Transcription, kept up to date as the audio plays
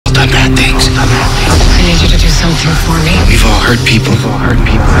bad things. I need you to do something for me. We've all hurt people.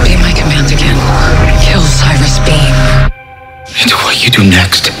 Be my command again. Kill Cyrus Bean. It's what you do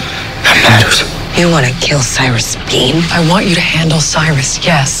next that matters. You want to kill Cyrus Bean? I want you to handle Cyrus,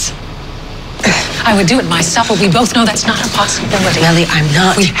 yes. I would do it myself, but we both know that's not a possibility. Mellie, I'm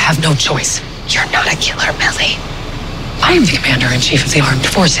not. We have no choice. You're not a killer, Mellie. I am the commander-in-chief of the armed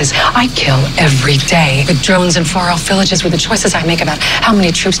forces. I kill every day. With drones in far-off villages, with the choices I make about how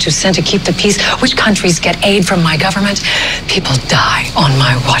many troops to send to keep the peace, which countries get aid from my government, people die on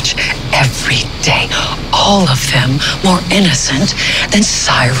my watch every day. All of them more innocent than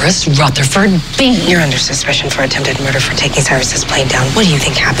Cyrus Rutherford Bean. You're under suspicion for attempted murder for taking Cyrus's plane down. What do you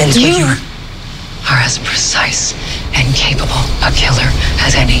think happens when You are as precise and capable a killer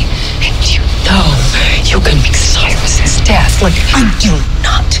as any. And you know you can make Cyrus's death look... I do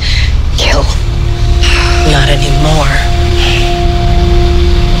not kill. Not anymore.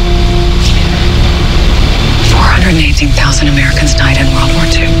 418,000 Americans died in World War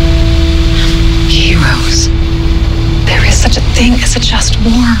II. Heroes. There is such a thing as a just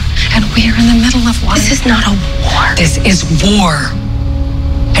war, and we're in the middle of one. This is not a war. This is war.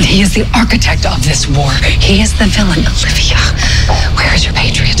 And he is the architect of this war. He is the villain. Olivia, where is your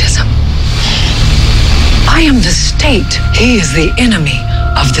patriotism? I am the state. He is the enemy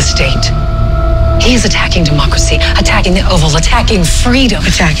of the state. He is attacking democracy, attacking the Oval, attacking freedom.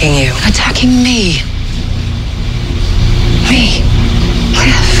 Attacking you. Attacking me. Me.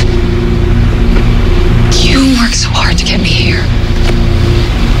 Liv. You worked so hard to get me here.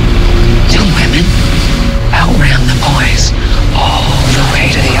 Two women outran the boys all the way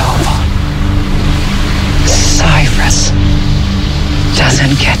to the Oval. Cyrus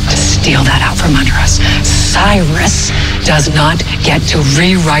doesn't get to steal that out from under us. Cyrus does not get to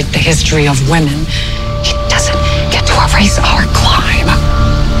rewrite the history of women. He doesn't get to erase our climb.